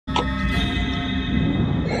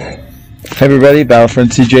Hey everybody,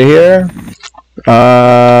 Battlefront CJ here.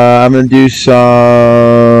 I'm gonna do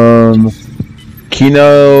some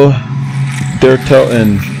Kino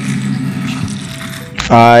Toten.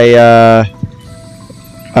 I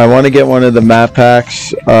want to get one of the map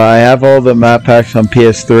packs. I have all the map packs on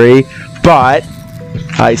PS3, but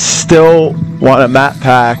I still want a map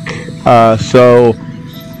pack so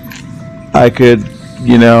I could,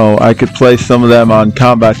 I could play some of them on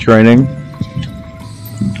combat training.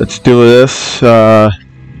 Let's do this. Entry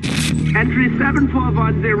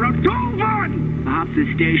 741021! Perhaps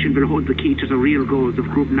this station will hold the key to the real goals of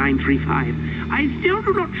Group 935. I still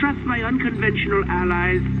do not trust my unconventional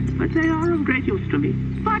allies, but they are of great use to me.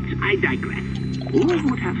 But I digress. Who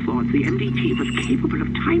would have thought the MDT was capable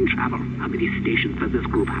of time travel? How many stations does this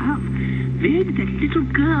group have? Where did that little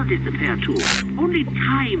girl disappear to? Only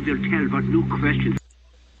time will tell what new questions...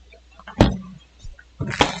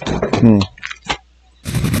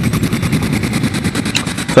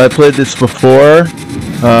 So I played this before.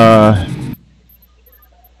 I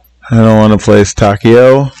don't want to play as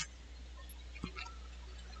Takeo.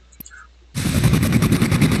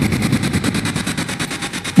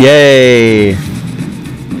 Yay!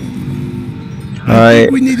 I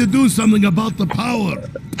think we need to do something about the power.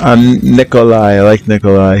 I'm Nikolai. I like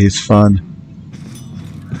Nikolai. He's fun.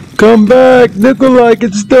 Come back, Nikolai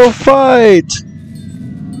can still fight!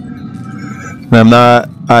 I'm not...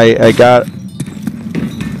 I got...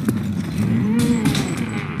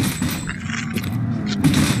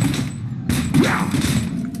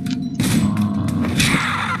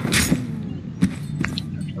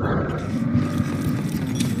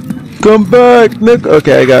 Come back, Nick.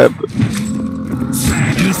 Okay, I got it.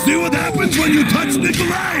 You see what happens when you touch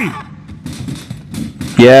Nikolai?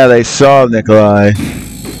 Yeah, they saw Nikolai.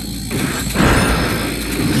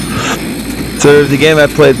 So there's a game I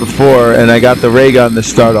played before, and I got the ray gun to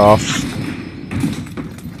start off.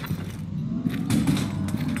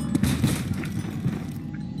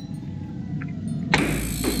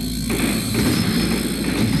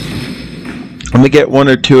 I'm gonna get one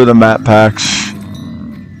or two of the map packs.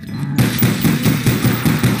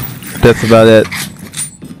 That's about it.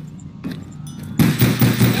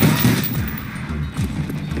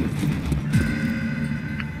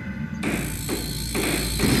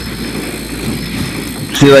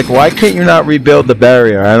 See, like, why can't you not rebuild the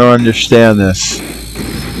barrier? I don't understand this.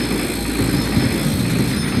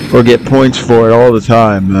 Or get points for it all the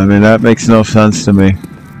time. I mean, that makes no sense to me.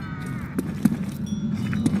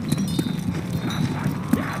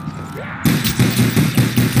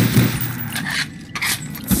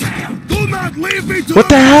 What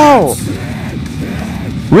the hell?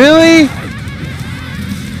 Really?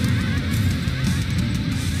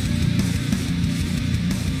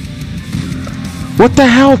 What the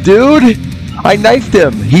hell, dude? I knifed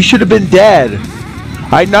him. He should have been dead.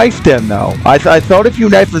 I knifed him, though. I thought if you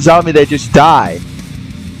knife a zombie, they just die.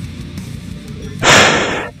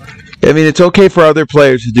 I mean, it's okay for other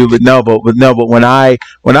players to do, but when I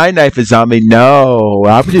knife a zombie, no.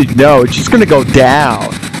 No, it's just gonna go down.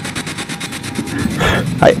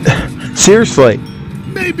 Seriously.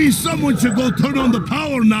 Maybe someone should go turn on the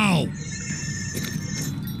power now.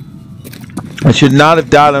 I should not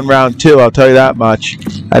have died on round 2, I'll tell you that much.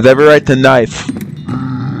 I have every right to knife.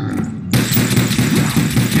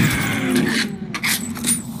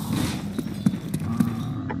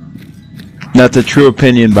 That's a true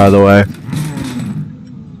opinion, by the way.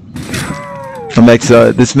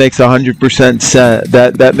 This makes 100% sense.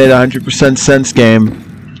 That made 100% sense,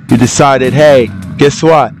 game. You decided, hey, guess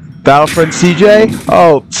what? Battlefront CJ?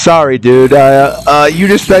 Oh, sorry, dude. You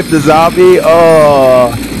just sniped the zombie?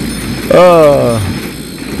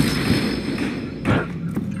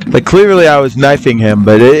 Like, clearly I was knifing him,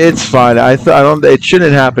 but it's fine. It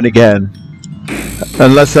shouldn't happen again.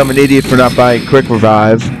 Unless I'm an idiot for not buying quick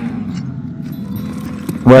revive.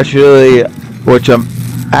 Which I'm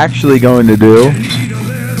actually going to do.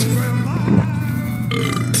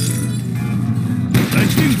 I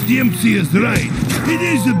think DMC is right. It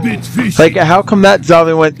is a bit fishy. Like, how come that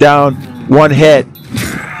zombie went down one hit?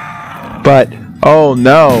 But, oh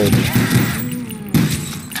no.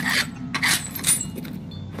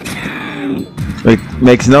 It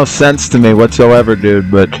makes no sense to me whatsoever,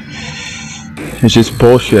 dude, but it's just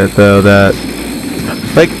bullshit, though, that...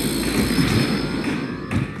 Like...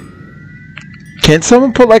 Can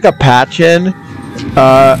someone put, like, a patch in?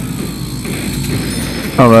 Oh,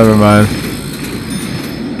 never mind.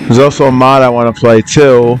 There's also a mod I want to play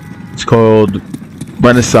too. It's called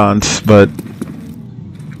Renaissance, but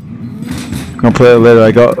I'll play it later.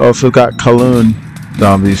 I also got Kowloon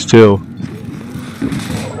zombies too.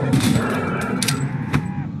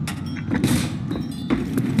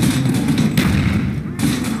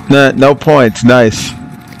 Nah, no points. Nice.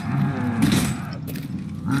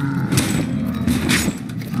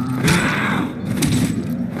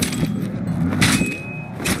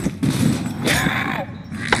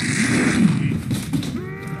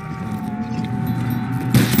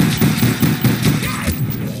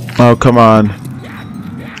 Oh, come on.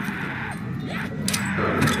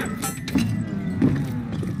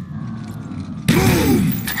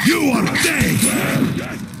 Boom! You are dead!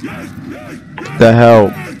 The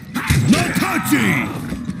hell? No touching!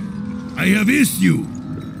 I have issue.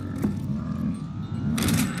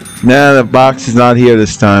 Nah, the box is not here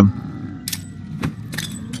this time.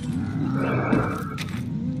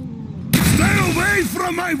 Stay away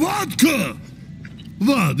from my vodka!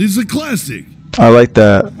 Wow, this is a classic. I like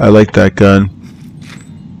that. I like that gun.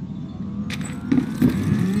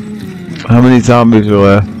 How many zombies are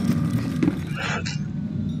left?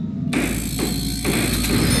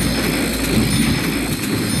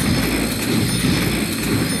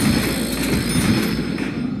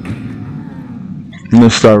 I'm gonna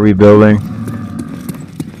start rebuilding.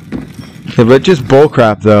 Yeah, but just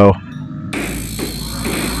bullcrap though.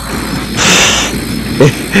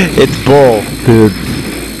 It's bull, dude.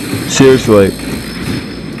 Seriously.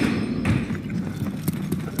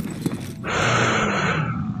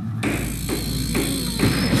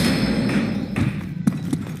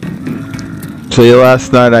 So yeah,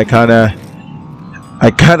 last night I kinda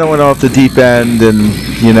went off the deep end, and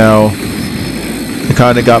you know, I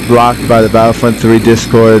kinda got blocked by the Battlefront 3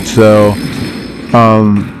 Discord, so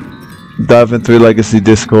Battlefront 3 Legacy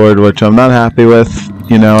Discord, which I'm not happy with.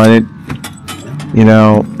 You know, I didn't, you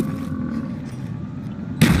know,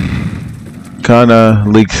 kinda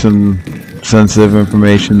leaked some sensitive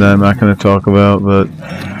information that I'm not gonna talk about, but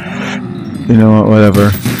you know what, whatever.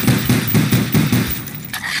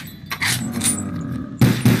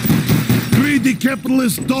 Greedy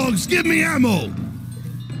capitalist dogs, give me ammo!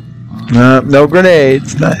 No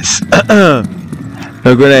grenades, nice. No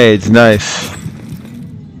grenades, nice.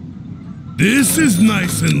 This is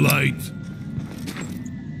nice and light.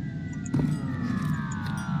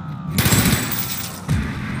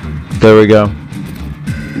 There we go.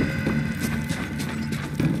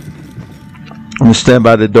 I'm gonna stand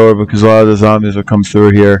by the door because a lot of the zombies will come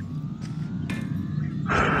through here.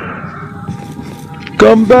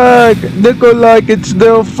 Come back! Nikolai can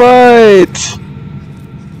still fight!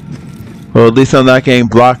 Well, at least I'm not getting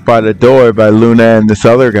blocked by the door by Luna and this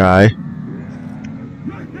other guy.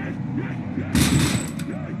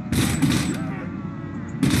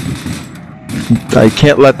 I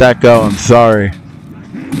can't let that go, I'm sorry.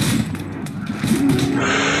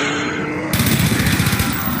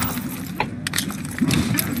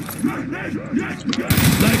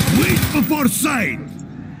 Like wheat before sight!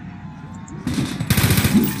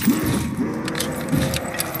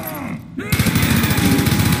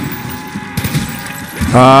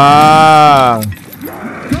 Ah!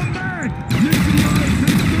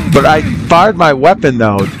 But I fired my weapon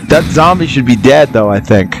though. That zombie should be dead though, I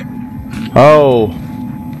think. Oh.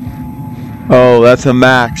 Oh, that's a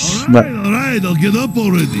max. Alright, I'll get up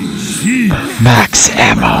already. Jeez. Max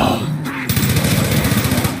ammo.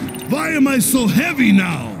 Why am I so heavy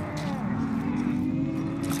now?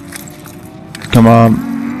 Come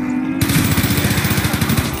on.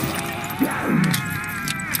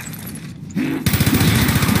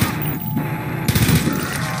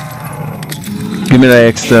 Give me that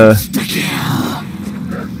extra.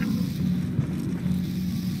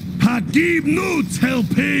 Hakib Newts, hell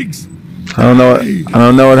pigs! I don't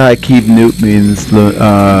know what Hakib Newt means,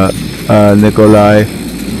 Nikolai.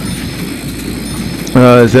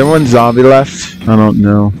 Is everyone zombie left? I don't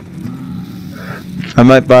know. I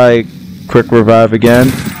might buy quick revive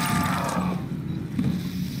again.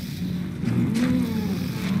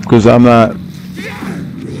 Because I'm not...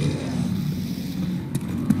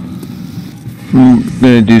 I'm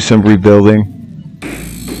gonna do some rebuilding.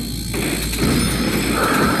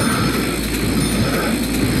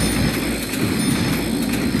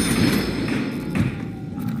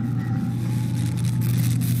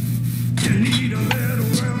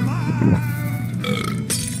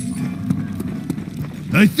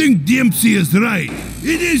 I think Dempsey is right.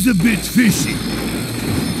 It is a bit fishy.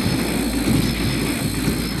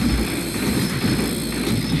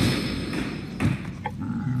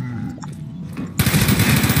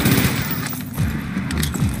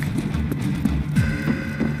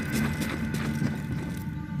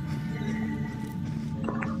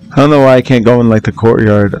 I don't know why I can't go in like the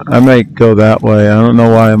courtyard. I might go that way. I don't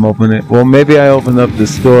know why I'm opening it. Well, maybe I opened up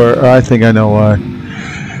this door. I think I know why.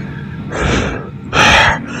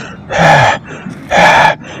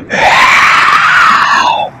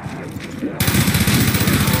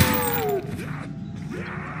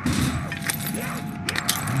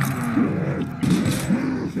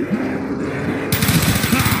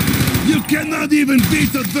 cannot even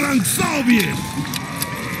beat a drunk Soviet!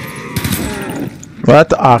 Well,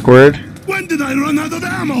 that's awkward. When did I run out of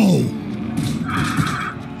ammo?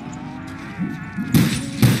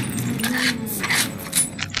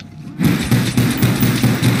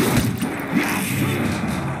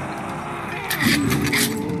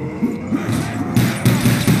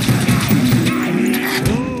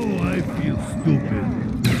 Oh, I feel stupid.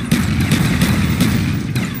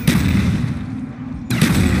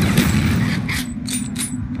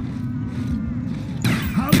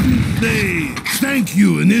 How do you say thank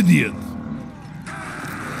you, an idiot?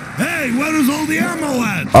 Hey, where is all the ammo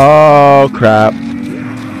at? Oh, crap.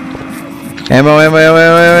 Ammo, ammo, ammo, ammo,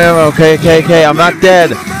 ammo. Okay, okay, okay. I'm not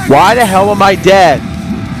dead. Why the hell am I dead?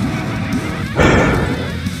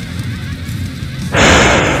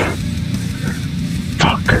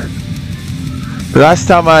 Fuck. The last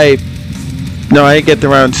time no, I didn't get to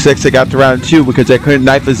round 6. I got to round 2 because I couldn't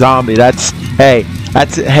knife a zombie. Hey,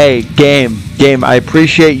 game. I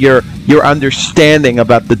appreciate your understanding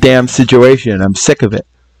about the damn situation. I'm sick of it.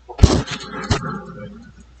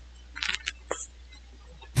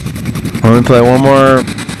 I want to play one more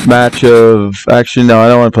match of... Actually, no, I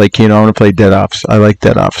don't want to play Kino. I want to play Dead Ops. I like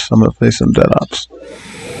Dead Ops. I'm going to play some Dead Ops.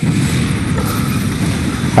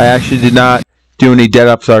 I actually did not do any Dead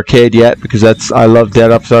Ops Arcade yet because I love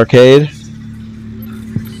Dead Ops Arcade.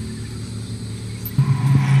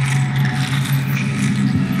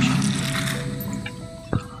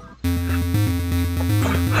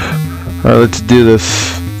 Alright, let's do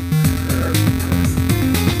this.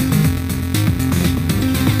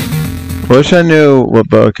 I wish I knew what,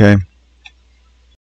 but okay.